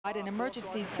And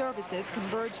emergency services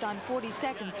converged on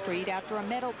 42nd Street after a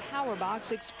metal power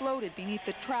box exploded beneath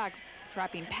the tracks,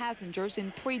 trapping passengers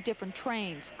in 3 different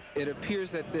trains. It appears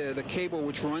that the cable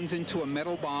which runs into a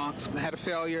metal box had a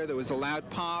failure. There was a loud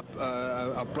pop,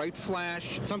 a bright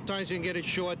flash. Sometimes you can get a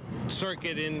short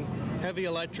circuit in heavy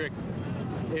electric.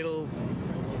 It'll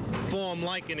form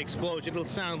like an explosion. It'll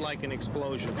sound like an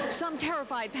explosion. Some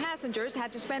terrified passengers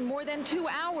had to spend more than 2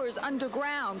 hours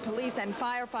underground. Police and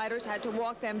firefighters had to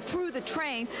walk them through the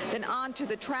train, then onto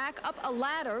the track, up a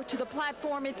ladder to the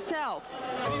platform itself.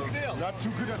 How do you feel? Not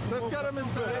too good. Let's get them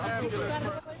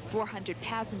in. 400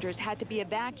 passengers had to be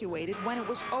evacuated. When it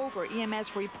was over,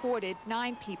 EMS reported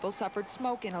 9 people suffered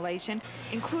smoke inhalation,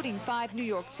 including 5 New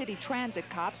York City transit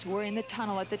cops who were in the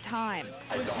tunnel at the time.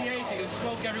 I couldn't see anything. There was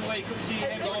smoke everywhere. You couldn't see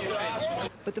anything going through.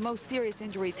 But the most serious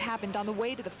injuries happened on the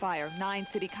way to the fire. 9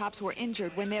 city cops were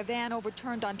injured when their van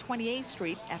overturned on 28th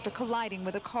Street after colliding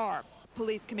with a car.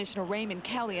 Police Commissioner Raymond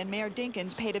Kelly and Mayor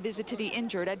Dinkins paid a visit to the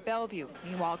injured at Bellevue.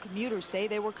 Meanwhile, commuters say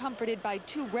they were comforted by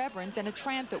 2 reverends and a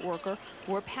transit worker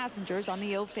who were passengers on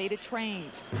the ill-fated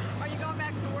trains. Are you going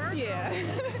back to work? Yeah.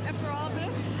 After all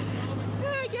this?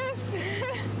 I guess.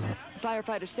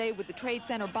 Firefighters say with the Trade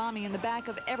Center bombing in the back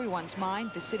of everyone's mind,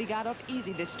 the city got up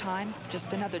easy this time.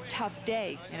 Just another tough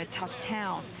day in a tough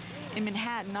town. In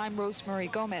Manhattan, I'm Rosemary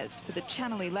Gomez for the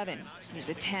Channel 11 News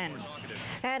at 10.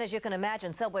 And as you can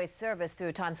imagine, subway service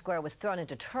through Times Square was thrown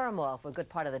into turmoil for a good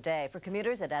part of the day. For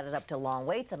commuters, it added up to long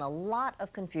waits and a lot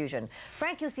of confusion.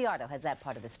 Frank Uciardo has that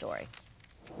part of the story.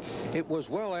 It was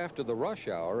well after the rush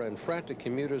hour, and frantic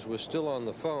commuters were still on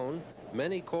the phone,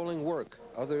 many calling work,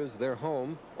 others their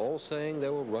home, all saying they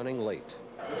were running late.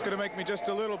 It's going to make me just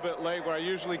a little bit late where I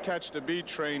usually catch the B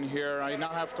train here. I now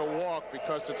have to walk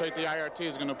because to take the IRT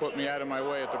is going to put me out of my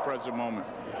way at the present moment.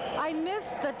 I missed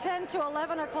the 10 to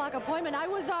 11 o'clock appointment. I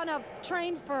was on a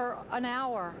train for an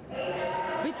hour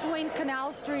between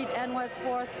Canal Street and West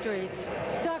 4th Street.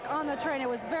 Stuck on the train. It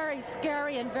was very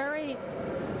scary and very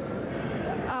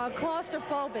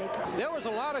claustrophobic. There was a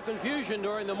lot of confusion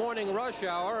during the morning rush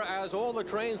hour as all the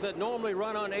trains that normally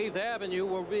run on 8th Avenue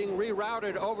were being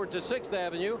rerouted over to 6th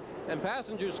Avenue, and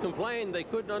passengers complained they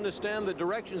couldn't understand the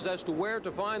directions as to where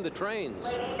to find the trains.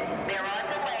 There are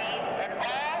delays in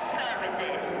all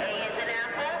services. A is an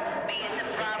apple, B is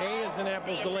a problem. A is an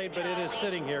apple's delayed, but it is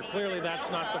sitting here. Clearly, that's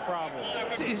not the problem.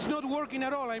 It's not working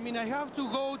at all. I mean, I have to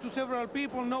go to several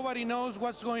people. Nobody knows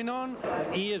what's going on.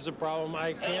 E is a problem.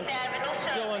 I can't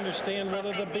still understand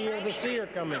whether the B or the C are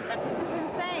coming. This is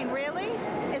insane, really?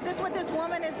 Is this what this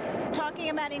woman is talking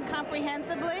about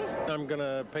incomprehensibly? I'm going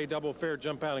to pay double fare,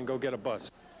 jump out, and go get a bus.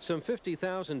 Some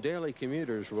 50,000 daily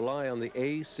commuters rely on the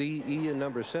A, C, E, and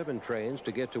number 7 trains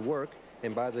to get to work,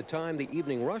 and by the time the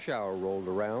evening rush hour rolled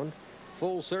around,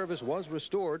 full service was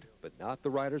restored, but not the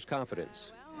riders'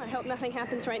 confidence. Well, I hope nothing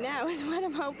happens right now is what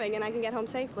I'm hoping, and I can get home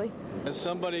safely.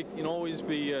 Somebody can always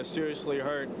be seriously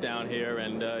hurt down here,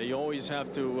 and you always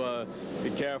have to be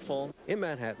careful. In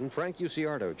Manhattan, Frank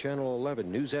Uciardo, Channel 11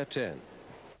 News at 10.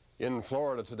 In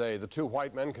Florida today, the 2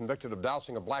 white men convicted of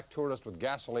dousing a black tourist with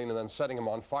gasoline and then setting him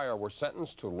on fire were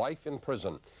sentenced to life in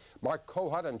prison. Mark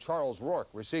Kohut and Charles Rourke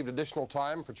received additional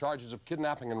time for charges of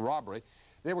kidnapping and robbery.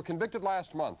 They were convicted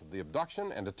last month of the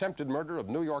abduction and attempted murder of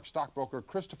New York stockbroker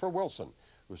Christopher Wilson,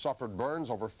 who suffered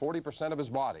burns over 40% of his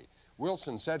body.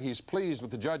 Wilson said he's pleased with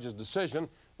the judge's decision.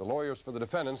 The lawyers for the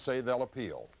defendants say they'll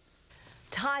appeal.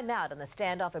 Time out on the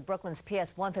standoff at Brooklyn's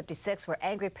PS 156 where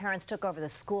angry parents took over the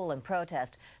school in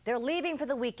protest. They're leaving for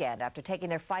the weekend after taking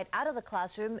their fight out of the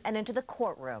classroom and into the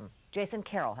courtroom. Jason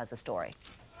Carroll has a story.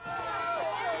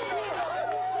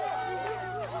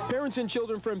 Parents and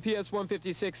children from PS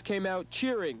 156 came out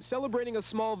cheering, celebrating a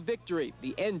small victory,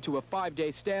 the end to a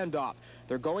 5-day standoff.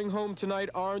 They're going home tonight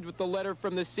armed with the letter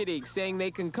from the city saying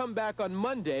they can come back on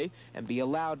Monday and be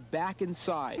allowed back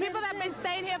inside. People that have been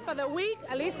staying here for the week,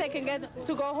 at least they can get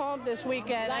to go home this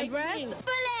weekend and rest. I'm feeling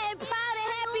proud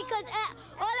and happy because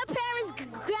all the parents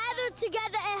gathered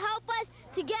together and helped us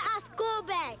to get our school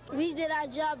back. We did our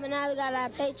job and now we got our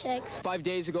paycheck. 5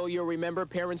 days ago, you'll remember,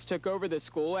 parents took over the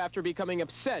school after becoming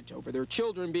upset over their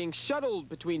children being shuttled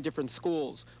between different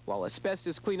schools, while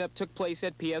asbestos cleanup took place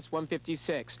at PS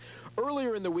 156.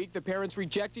 Earlier in the week, the parents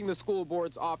rejecting the school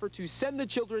board's offer to send the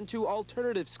children to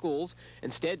alternative schools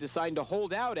instead deciding to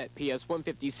hold out at PS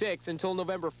 156 until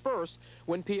November 1st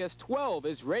when PS 12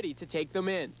 is ready to take them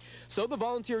in. So the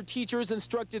volunteer teachers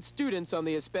instructed students on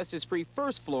the asbestos-free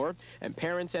first floor, and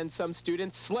parents and some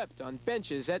students slept on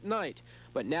benches at night.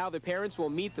 But now the parents will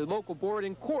meet the local board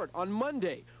in court on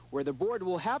Monday, where the board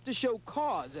will have to show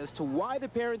cause as to why the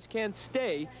parents can't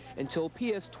stay until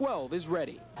PS-12 is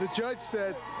ready. The judge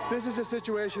said this is a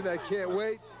situation that can't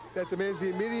wait, that demands the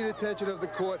immediate attention of the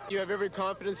court. You have every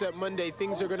confidence that Monday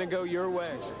things are going to go your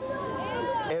way?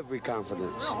 Every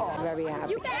confidence. Very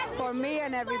happy. For me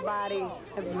and everybody.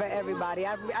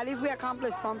 At least we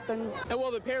accomplished something. And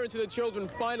while the parents of the children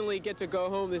finally get to go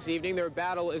home this evening, their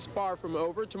battle is far from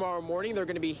over. Tomorrow morning, they're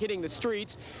going to be hitting the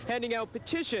streets, handing out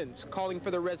petitions, calling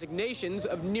for the resignations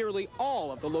of nearly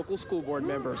all of the local school board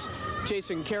members.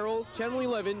 Jason Carroll, Channel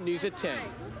 11, News at 10.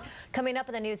 Coming up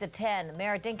in the news at 10,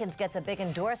 Mayor Dinkins gets a big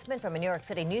endorsement from a New York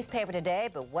City newspaper today,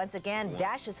 but once again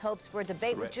dashes hopes for a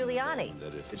debate with Giuliani.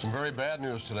 Some very bad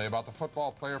news today about the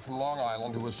football player from Long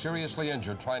Island who was seriously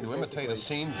injured trying to imitate a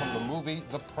scene from the movie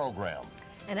The Program.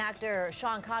 And actor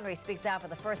Sean Connery speaks out for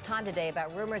the first time today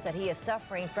about rumors that he is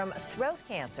suffering from throat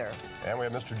cancer. And we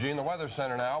have Mr. G in the Weather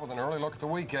Center now with an early look at the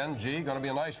weekend. G, going to be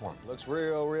a nice one. Looks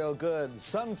real good.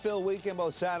 Sun-filled weekend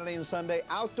both Saturday and Sunday.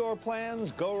 Outdoor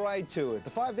plans, go right to it. The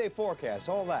 5-day forecast,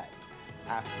 all that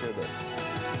after this.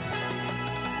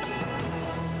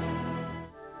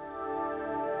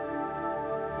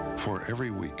 For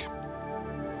every week,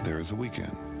 there is a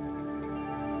weekend.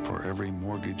 For every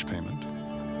mortgage payment,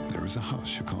 there is a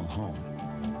house you call home.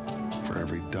 For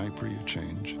every diaper you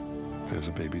change, there's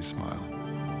a baby's smile.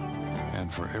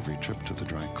 And for every trip to the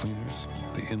dry cleaners,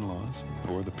 the in-laws,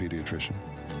 or the pediatrician,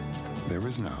 there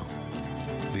is now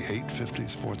the 850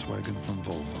 Sportswagon from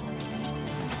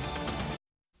Volvo.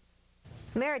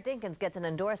 Mayor Dinkins gets an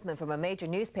endorsement from a major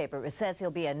newspaper. It says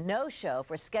he'll be a no-show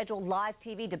for scheduled live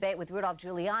TV debate with Rudolph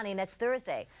Giuliani next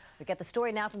Thursday. We get the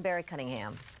story now from Barry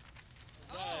Cunningham.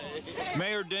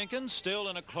 Mayor Dinkins, still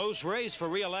in a close race for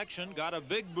re-election, got a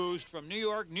big boost from New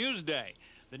York Newsday.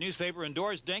 The newspaper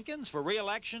endorsed Dinkins for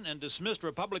re-election and dismissed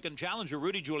Republican challenger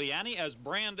Rudy Giuliani as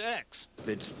Brand X.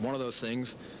 It's one of those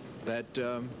things that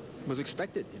was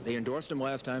expected. They endorsed him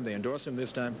last time. They endorsed him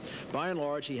this time. By and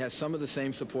large, he has some of the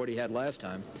same support he had last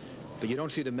time, but you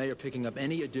don't see the mayor picking up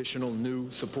any additional new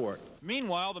support.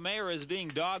 Meanwhile, the mayor is being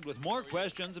dogged with more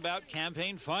questions about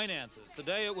campaign finances.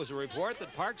 Today, it was a report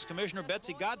that Parks Commissioner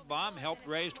Betsy Gottbaum helped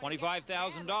raise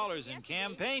 $25,000 in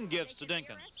campaign gifts to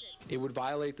Dinkins. It would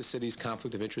violate the city's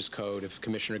conflict of interest code if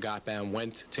Commissioner Gottbaum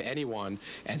went to anyone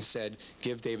and said,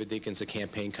 give David Dinkins a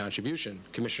campaign contribution.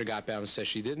 Commissioner Gottbaum says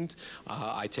she didn't.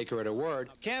 I take her at her word.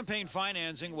 Campaign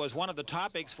financing was one of the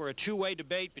topics for a two-way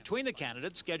debate between the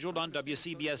candidates scheduled on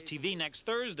WCBS TV next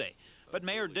Thursday. But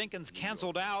Mayor Dinkins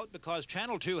canceled out because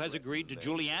Channel 2 has agreed to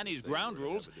Giuliani's ground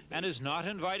rules and is not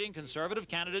inviting conservative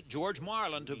candidate George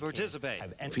Marlin to participate.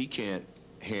 If he can't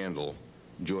handle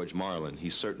George Marlin, he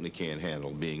certainly can't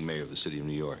handle being mayor of the city of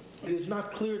New York. It is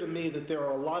not clear to me that there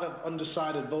are a lot of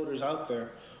undecided voters out there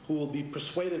who will be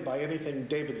persuaded by anything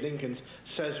David Dinkins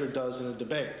says or does in a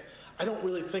debate. I don't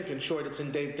really think, in short, it's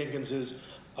in Dave Dinkins's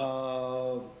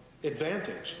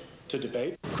advantage to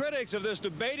debate. Critics of this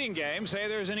debating game say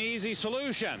there's an easy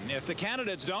solution. If the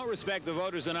candidates don't respect the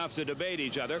voters enough to debate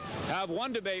each other, have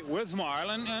one debate with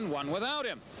Marlin and one without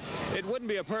him. It wouldn't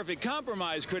be a perfect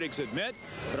compromise, critics admit,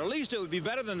 but at least it would be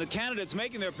better than the candidates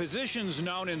making their positions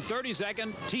known in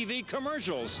 30-second TV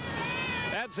commercials.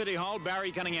 At City Hall,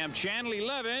 Barry Cunningham, Channel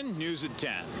 11, News at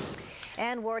 10.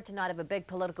 And word tonight of a big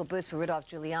political boost for Rudolph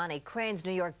Giuliani. Crane's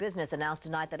New York Business announced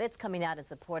tonight that it's coming out in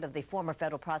support of the former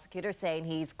federal prosecutor, saying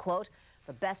he's, quote,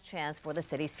 the best chance for the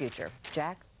city's future.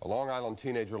 Jack? A Long Island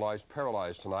teenager lies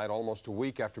paralyzed tonight, almost a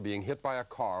week after being hit by a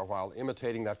car while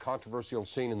imitating that controversial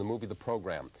scene in the movie The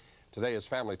Program. Today, his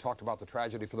family talked about the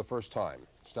tragedy for the first time.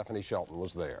 Stephanie Shelton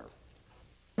was there.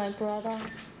 My brother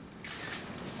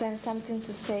sent something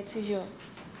to say to you.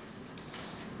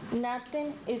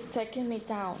 Nothing is taking me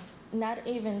down. Not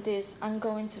even this. I'm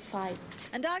going to fight.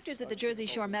 And doctors at the Jersey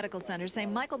Shore Medical Center say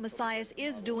Michael Messias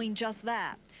is doing just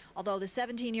that. Although the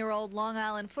 17-year-old Long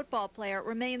Island football player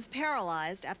remains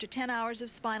paralyzed after 10 hours of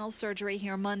spinal surgery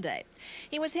here Monday.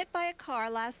 He was hit by a car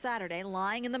last Saturday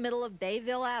lying in the middle of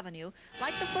Bayville Avenue,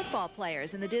 like the football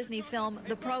players in the Disney film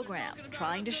The Program,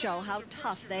 trying to show how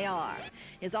tough they are.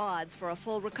 His odds for a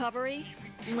full recovery,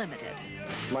 limited.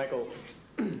 Michael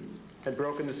had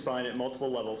broken the spine at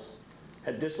multiple levels,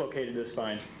 had dislocated the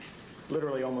spine,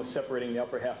 literally almost separating the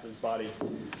upper half of his body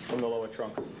from the lower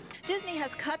trunk. Disney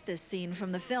has cut this scene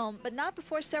from the film, but not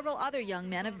before several other young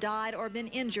men have died or been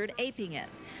injured aping it.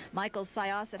 Michael's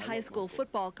Syosset High School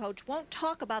football coach won't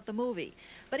talk about the movie,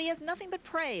 but he has nothing but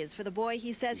praise for the boy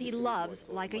he says he loves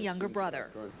like a younger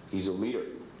brother. He's a leader.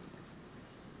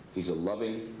 He's a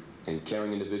loving and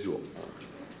caring individual.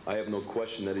 I have no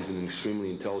question that he's an extremely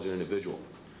intelligent individual.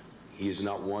 He is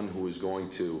not one who is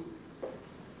going to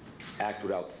act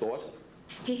without thought.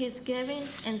 He is giving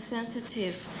and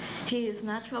sensitive. He is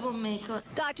not troublemaker.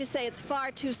 Doctors say it's far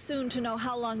too soon to know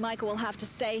how long Michael will have to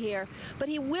stay here, but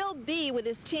he will be with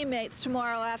his teammates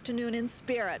tomorrow afternoon in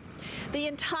spirit. The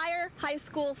entire high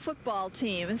school football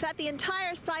team, in fact, the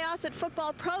entire Syosset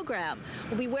football program,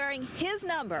 will be wearing his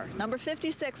number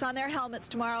 56, on their helmets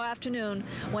tomorrow afternoon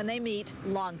when they meet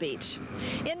Long Beach.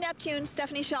 In Neptune,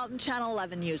 Stephanie Shelton, Channel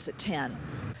 11 News at 10.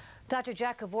 Dr.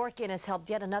 Jack Kevorkian has helped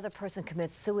yet another person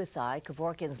commit suicide.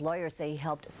 Kevorkian's lawyers say he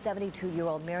helped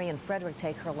 72-year-old Marion Frederick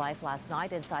take her life last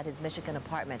night inside his Michigan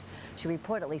apartment. She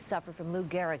reportedly suffered from Lou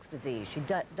Gehrig's disease. She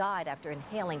died after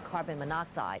inhaling carbon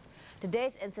monoxide.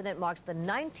 Today's incident marks the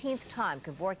 19th time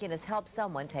Kevorkian has helped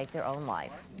someone take their own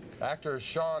life. Actor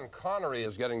Sean Connery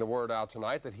is getting the word out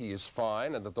tonight that he is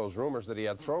fine and that those rumors that he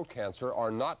had throat cancer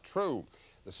are not true.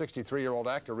 The 63-year-old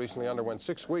actor recently underwent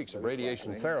 6 weeks of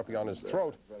radiation therapy on his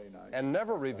throat and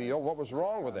never revealed what was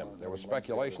wrong with him. There was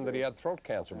speculation that he had throat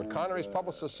cancer, but Connery's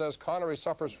publicist says Connery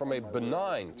suffers from a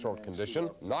benign throat condition,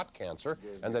 not cancer,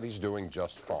 and that he's doing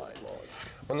just fine.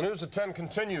 When the news at 10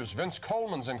 continues, Vince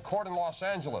Coleman's in court in Los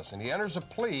Angeles, and he enters a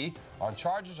plea on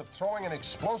charges of throwing an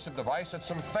explosive device at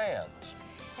some fans.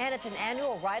 And it's an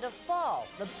annual rite of fall.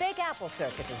 The Big Apple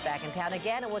Circus is back in town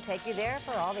again, and we'll take you there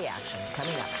for all the action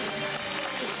coming up.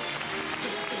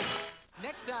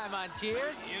 Next time on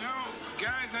Cheers. You know,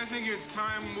 guys, I think it's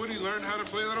time Woody learned how to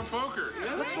play a little poker.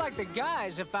 Looks like the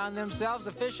guys have found themselves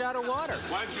a fish out of water.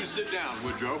 Why don't you sit down,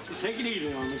 Woodrow? Take it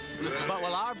easy on me. But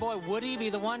will our boy Woody be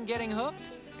the one getting hooked?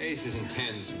 Aces and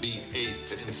tens beat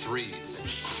eights and threes.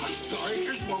 I'm sorry,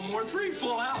 here's one more three,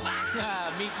 full house.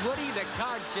 Meet Woody the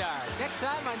card shark. Next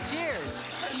time on Cheers.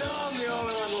 I know I'm the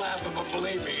only one laughing, but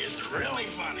believe me, it's really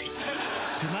funny.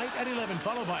 Tonight at 11,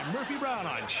 followed by Murphy Brown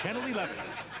on Channel 11.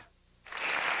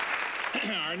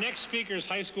 Our next speaker's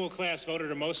high school class voted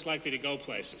her most likely to go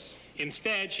places.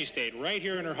 Instead, she stayed right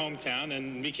here in her hometown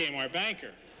and became our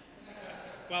banker.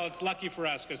 Well, it's lucky for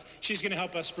us, because she's going to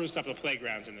help us spruce up the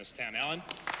playgrounds in this town. Ellen?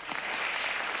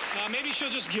 Maybe she'll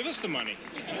just give us the money.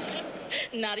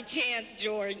 Not a chance,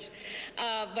 George.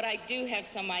 But I do have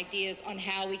some ideas on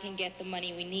how we can get the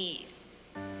money we need.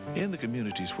 In the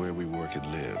communities where we work and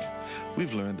live,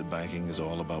 we've learned that banking is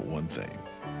all about one thing: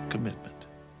 commitment.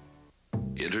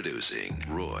 Introducing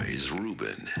Roy's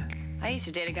Reuben. I used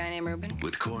to date a guy named Reuben.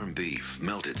 With corned beef,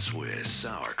 melted Swiss,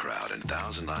 sauerkraut, and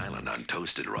Thousand Island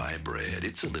untoasted rye bread.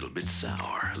 It's a little bit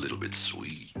sour, a little bit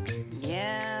sweet.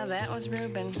 Yeah, that was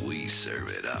Reuben. We serve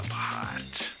it up hot.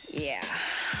 Yeah,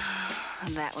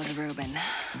 that was Reuben.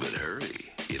 But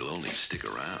hurry, it'll only stick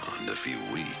around a few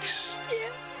weeks.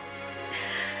 Yeah,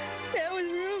 that was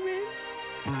Reuben.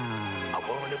 A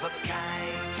one of a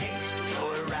kind taste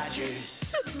for Roger.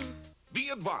 Be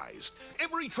advised,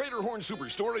 every Trader Horn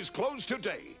superstore is closed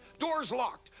today. Doors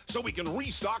locked, so we can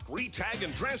restock, retag,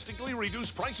 and drastically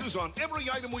reduce prices on every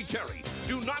item we carry.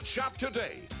 Do not shop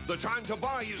today. The time to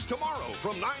buy is tomorrow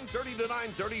from 9:30 to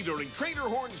 9:30 during Trader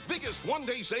Horn's biggest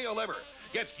one-day sale ever.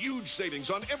 Get huge savings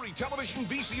on every television,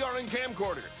 VCR, and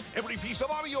camcorder, every piece of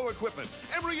audio equipment,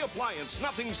 every appliance.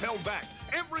 Nothing's held back.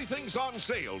 Everything's on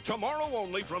sale tomorrow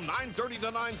only from 9:30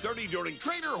 to 9:30 during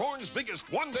Trader Horn's biggest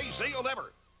one-day sale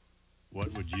ever.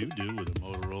 What would you do with a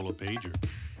Motorola pager?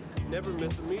 Never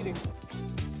miss a meeting.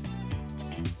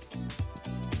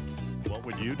 What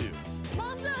would you do?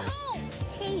 Mom's at home.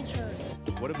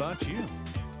 Pager. What about you?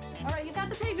 All right, you got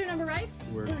the pager number, right?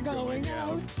 We're going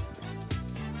out.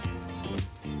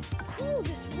 Cool,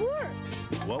 this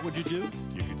works. What would you do?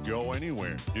 You could go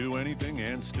anywhere, do anything,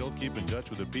 and still keep in touch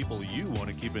with the people you want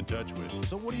to keep in touch with.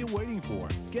 So what are you waiting for?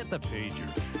 Get the pager.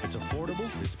 It's affordable,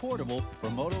 it's portable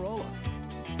from Motorola.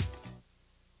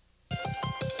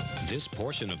 This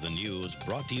portion of the news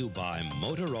brought to you by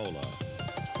Motorola.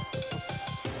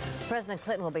 President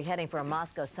Clinton will be heading for a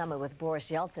Moscow summit with Boris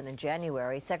Yeltsin in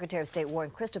January. Secretary of State Warren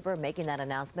Christopher making that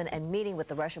announcement and meeting with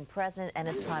the Russian president and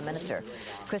his prime minister.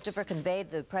 Christopher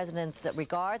conveyed the president's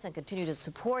regards and continued his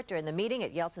support during the meeting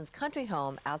at Yeltsin's country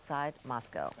home outside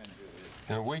Moscow.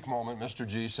 In a weak moment, Mr.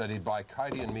 G said he'd buy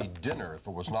Kaity and me dinner if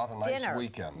it was not a nice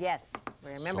weekend. Yes.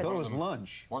 We remember that. that. It was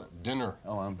lunch. What? Dinner.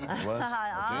 Oh, No. We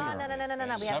have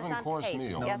this on 7-course tape.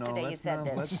 meal. Yesterday you said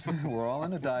this. We're all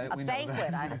on a diet. A we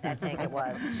banquet, know that. I think it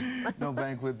was. No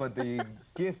banquet, but the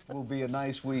gift will be a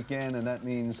nice weekend, and that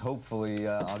means hopefully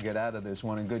I'll get out of this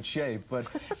one in good shape. But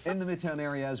in the Midtown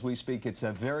area as we speak, it's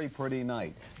a very pretty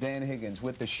night. Dan Higgins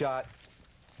with the shot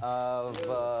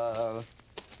of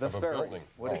The ferry.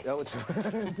 It's,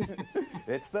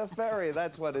 it's the ferry.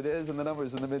 That's what it is. And the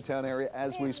numbers in the Midtown area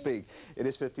as we speak. It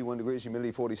is 51 degrees,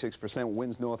 humidity 46%,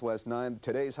 winds northwest 9.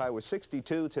 Today's high was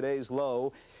 62. Today's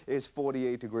low is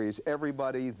 48 degrees.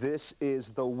 Everybody, this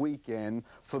is the weekend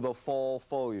for the fall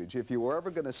foliage. If you were ever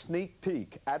going to sneak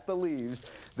peek at the leaves,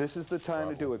 this is the time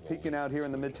to do it. Peeking out here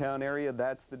in the Midtown area,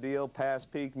 that's the deal.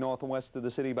 Past peak, north and west of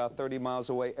the city, about 30 miles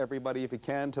away. Everybody, if you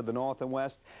can, to the north and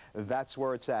west, that's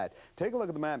where it's at. Take a look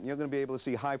at the map, and you're going to be able to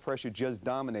see high pressure just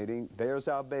dominating. There's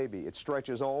our baby. It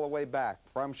stretches all the way back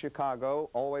from Chicago,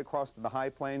 all the way across to the high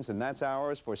plains, and that's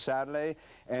ours for Saturday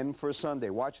and for Sunday.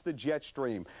 Watch the jet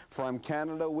stream from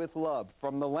Canada with love.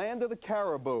 From the land of the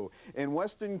caribou in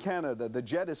Western Canada, the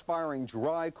jet is firing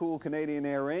dry, cool Canadian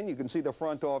air in. You can see the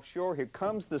front offshore. Here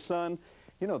comes the sun.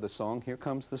 You know the song, Here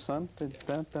Comes the Sun?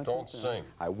 Don't sing.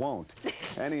 I won't.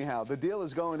 Anyhow, the deal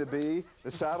is going to be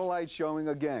the satellite showing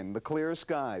again the clear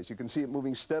skies. You can see it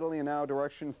moving steadily in our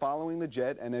direction following the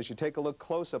jet, and as you take a look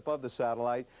close up of the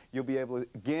satellite, you'll be able to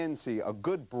again see a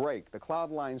good break. The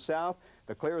cloud line south,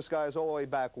 the clear skies all the way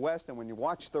back west, and when you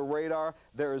watch the radar,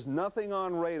 there is nothing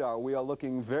on radar. We are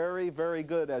looking very, very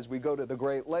good as we go to the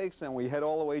Great Lakes and we head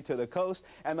all the way to the coast.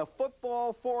 And the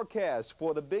football forecast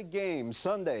for the big game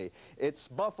Sunday, it's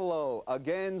Buffalo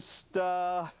against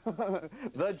the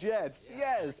Jets.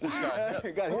 Yes. Got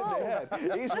hit in the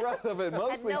head. East Rutherford,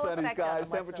 mostly sunny skies,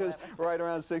 temperatures right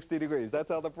around 60 degrees. That's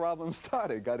how the problem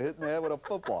started. Got hit in the head with a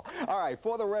football. All right,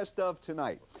 for the rest of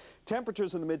tonight.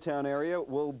 Temperatures in the Midtown area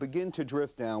will begin to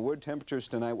drift downward. Temperatures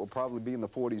tonight will probably be in the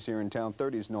 40s here in town,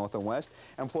 30s north and west.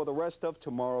 And for the rest of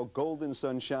tomorrow, golden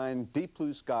sunshine, deep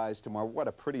blue skies tomorrow. What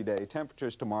a pretty day.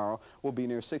 Temperatures tomorrow will be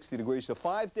near 60 degrees. The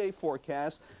 5-day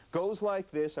forecast goes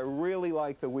like this. I really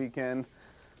like the weekend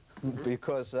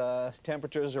because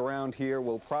temperatures around here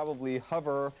will probably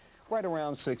hover right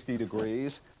around 60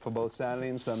 degrees for both Saturday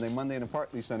and Sunday. Monday and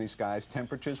partly sunny skies.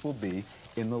 Temperatures will be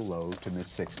in the low to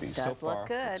mid-60s. Does so far, look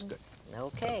good. It's good.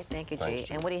 Okay, thank you, Thanks,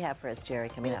 G. And what do you have for us, Jerry,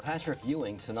 coming up? Patrick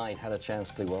Ewing tonight had a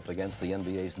chance to go up against the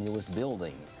NBA's newest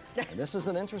building. And this is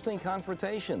an interesting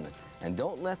confrontation. And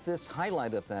don't let this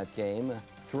highlight of that game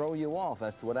throw you off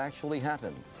as to what actually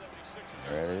happened.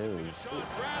 There it is.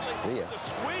 See ya.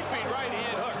 Sweeping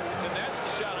right-hand hook, and that's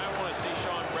the shot I want to see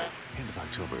Sean Bradley. End of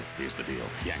October, here's the deal.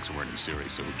 Yanks weren't in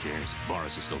series, so who cares?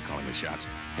 Boris is still calling the shots.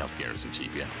 Healthcare isn't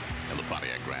cheap yet. And the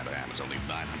Pontiac Grand Am is only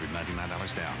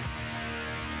 $999 down.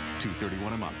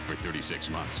 $231 a month for 36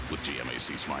 months with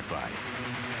GMAC Smart Buy.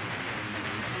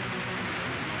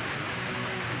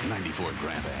 94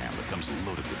 Grand Am that comes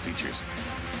loaded with features.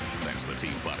 That's the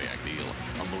Team Pontiac deal.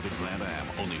 A loaded Grand Am,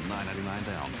 only $999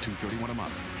 down, $231 a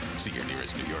month. See your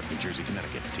nearest New York, New Jersey,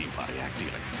 Connecticut Team Pontiac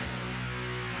dealer.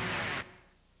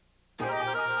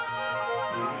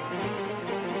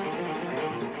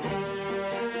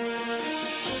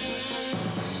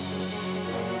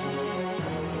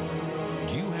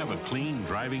 Clean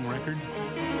driving record?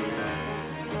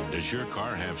 Does your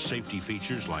car have safety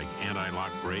features like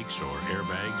anti-lock brakes or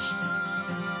airbags?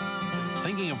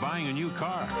 Thinking of buying a new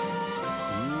car?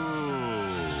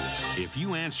 Ooh. If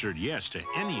you answered yes to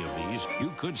any of these,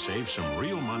 you could save some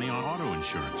real money on auto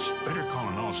insurance. Better call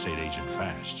an Allstate agent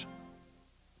fast.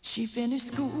 She finished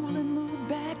school and moved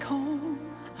back home.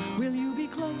 Will you be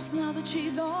close now that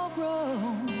she's all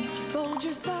grown?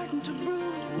 Folgers starting to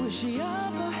brew. Was she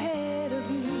up ahead of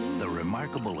you? The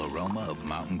remarkable aroma of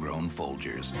mountain-grown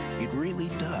Folgers. It really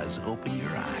does open your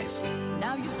eyes.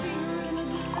 Now you see her in a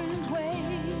different way.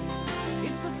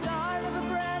 It's the start of a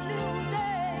brand new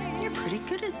day. You're pretty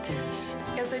good at this.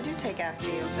 Yes, I do take after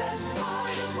you. The best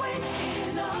part of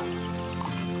waking up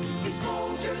is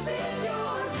Folgers in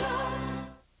your cup.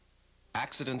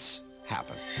 Accidents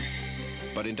happen.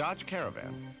 But in Dodge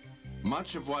Caravan,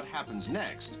 much of what happens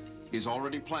next is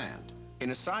already planned.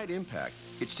 In a side impact,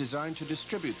 it's designed to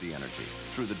distribute the energy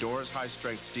through the door's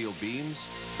high-strength steel beams,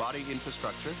 body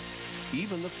infrastructure,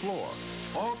 even the floor.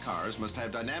 All cars must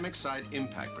have dynamic side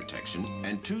impact protection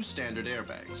and 2 standard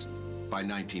airbags. By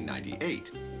 1998,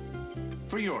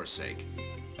 for your sake,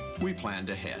 we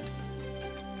planned ahead.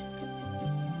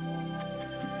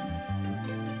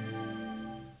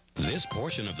 This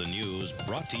portion of the news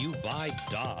brought to you by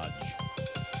Dodge.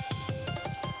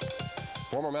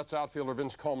 Former Mets outfielder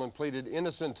Vince Coleman pleaded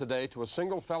innocent today to a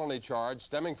single felony charge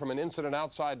stemming from an incident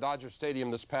outside Dodger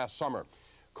Stadium this past summer.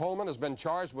 Coleman has been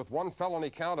charged with 1 felony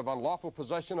count of unlawful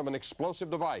possession of an explosive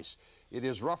device. It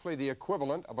is roughly the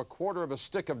equivalent of a quarter of a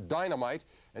stick of dynamite,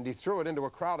 and he threw it into a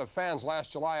crowd of fans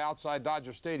last July outside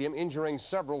Dodger Stadium, injuring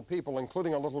several people,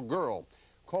 including a little girl.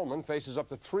 Coleman faces up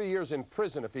to 3 years in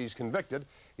prison if he's convicted.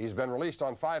 He's been released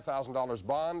on $5,000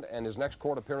 bond, and his next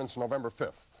court appearance November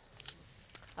 5th.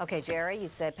 Okay, Jerry, you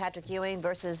said Patrick Ewing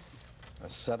versus... A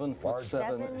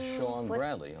 7'7" Sean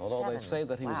Bradley, although they say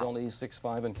that he was only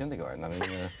 6'5" in kindergarten. I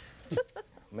mean,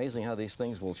 amazing how these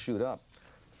things will shoot up.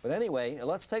 But anyway,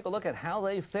 let's take a look at how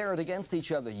they fared against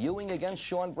each other. Ewing against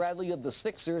Sean Bradley of the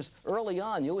Sixers. Early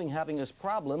on, Ewing having his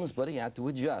problems, but he had to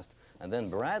adjust. And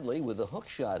then Bradley with the hook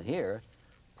shot here,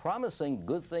 promising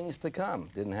good things to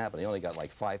come. Didn't happen. He only got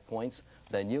like 5 points.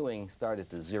 Then Ewing started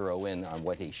to zero in on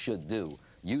what he should do,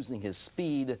 using his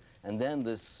speed and then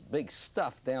this big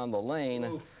stuff down the lane.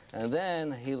 Ooh. And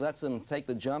then he lets him take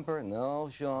the jumper. No,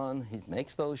 Sean, he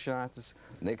makes those shots.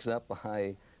 Knicks up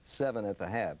by 7 at the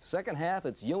half. Second half,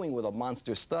 it's Ewing with a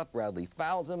monster stuff. Bradley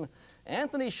fouls him.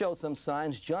 Anthony showed some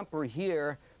signs. Jumper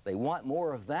here. They want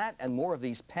more of that and more of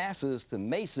these passes to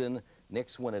Mason.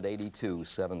 Knicks win at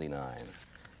 82-79.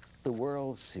 The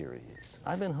World Series.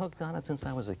 I've been hooked on it since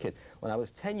I was a kid. When I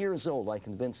was 10 years old, I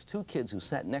convinced 2 kids who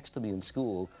sat next to me in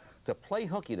school to play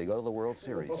hooky to go to the World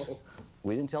Series.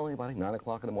 We didn't tell anybody. 9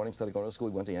 o'clock in the morning, instead of going to school,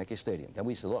 we went to Yankee Stadium. Then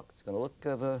we said, look, it's going to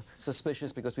look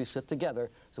suspicious because we sit together,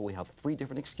 so we have 3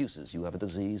 different excuses. You have a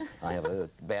disease, I have a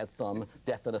bad thumb,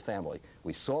 death in the family.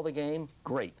 We saw the game,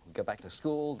 great. We got back to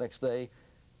school next day.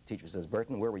 Teacher says,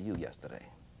 Burton, where were you yesterday?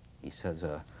 He says,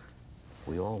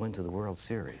 we all went to the World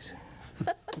Series.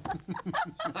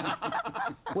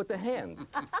 With the hand.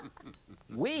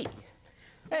 We.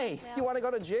 Hey, you want to go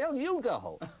to jail? You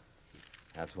go.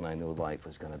 That's when I knew life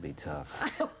was going to be tough.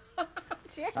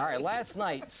 All right, last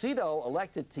night, Cito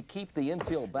elected to keep the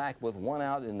infield back with 1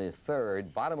 out in the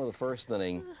third, bottom of the first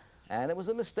inning, and it was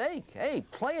a mistake. Hey,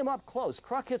 play him up close.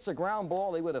 Kruk hits a ground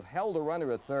ball. They would have held a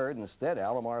runner at third. Instead,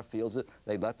 Alomar fields it.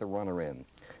 They let the runner in.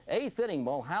 8th inning,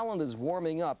 Mulholland is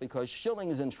warming up because Schilling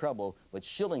is in trouble, but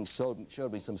Schilling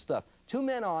showed me some stuff. 2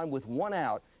 men on with 1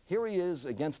 out. Here he is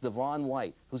against Devon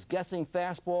White, who's guessing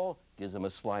fastball, gives him a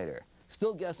slider.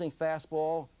 Still guessing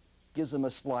fastball, gives him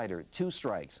a slider. 2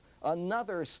 strikes.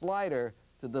 Another slider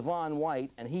to Devon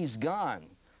White, and he's gone.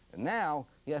 And now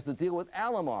he has to deal with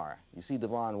Alomar. You see,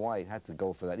 Devon White had to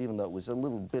go for that, even though it was a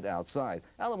little bit outside.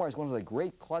 Alomar is one of the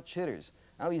great clutch hitters.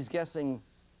 Now he's guessing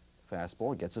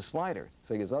fastball, gets a slider.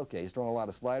 Figures, okay, he's throwing a lot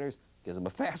of sliders, gives him a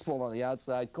fastball on the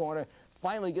outside corner,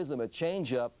 finally gives him a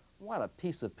changeup. What a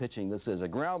piece of pitching this is. A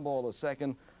ground ball to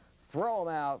second, throw him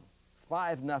out,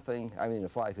 5-0. I mean, a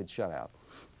 5-hit shutout.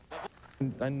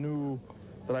 I knew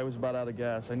that I was about out of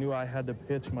gas. I knew I had to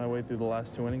pitch my way through the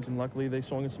last 2 innings, and luckily they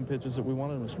swung at some pitches that we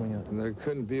wanted them to swing at. And there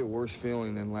couldn't be a worse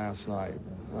feeling than last night.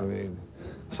 I mean,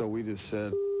 so we just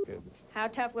said, it. How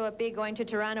tough will it be going to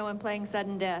Toronto and playing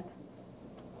sudden death?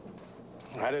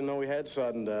 I didn't know we had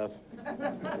sudden death.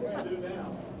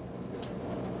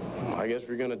 I guess if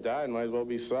you're going to die, it might as well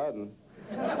be sudden.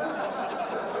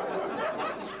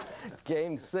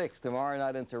 Game 6 tomorrow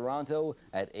night in Toronto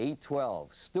at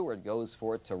 8:12. Stewart goes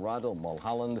for Toronto,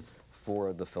 Mulholland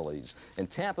for the Phillies. In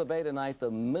Tampa Bay tonight,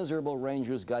 the miserable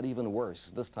Rangers got even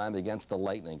worse, this time against the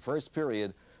Lightning. First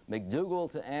period, McDougal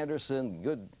to Anderson,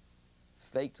 good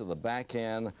fake to the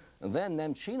backhand. And then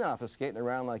Nemchinov is skating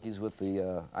around like he's with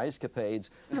the Ice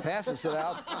Capades, passes it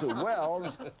out to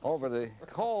Wells over to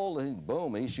Cole, and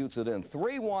boom, he shoots it in.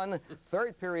 3-1,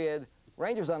 third period.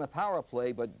 Rangers on a power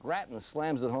play, but Gratton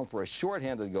slams it home for a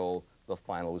shorthanded goal. The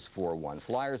final was 4-1.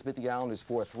 Flyers beat the Islanders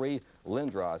 4-3.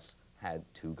 Lindros had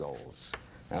 2 goals.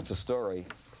 That's a story,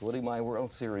 including my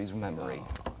World Series memory.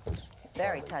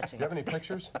 Very touching. Do you have any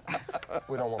pictures?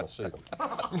 We don't want to see them.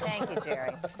 Thank you,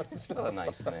 Jerry. What a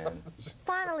nice man.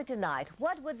 Finally tonight,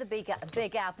 what would the Big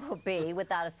Apple be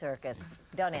without a circus?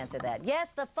 Don't answer that. Yes,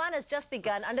 the fun has just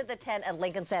begun under the tent at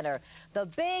Lincoln Center. The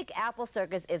Big Apple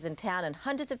Circus is in town, and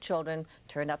hundreds of children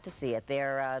turned up to see it.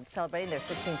 They're celebrating their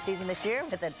 16th season this year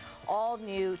with an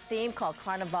all-new theme called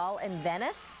Carnival in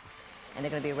Venice. And they're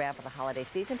going to be around for the holiday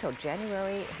season until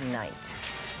January 9th.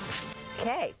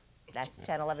 Okay. That's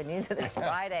Channel 11 News. It's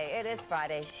Friday. It is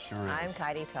Friday. Sure is. I'm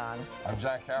Kaity Tong. I'm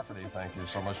Jack Cafferty. Thank you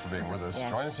so much for being with us. Yeah.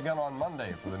 Join us again on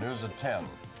Monday for the news at 10.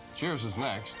 Cheers is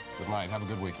next. Good night. Have a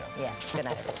good weekend. Yes. Good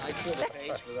night. I feel the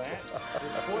page for that.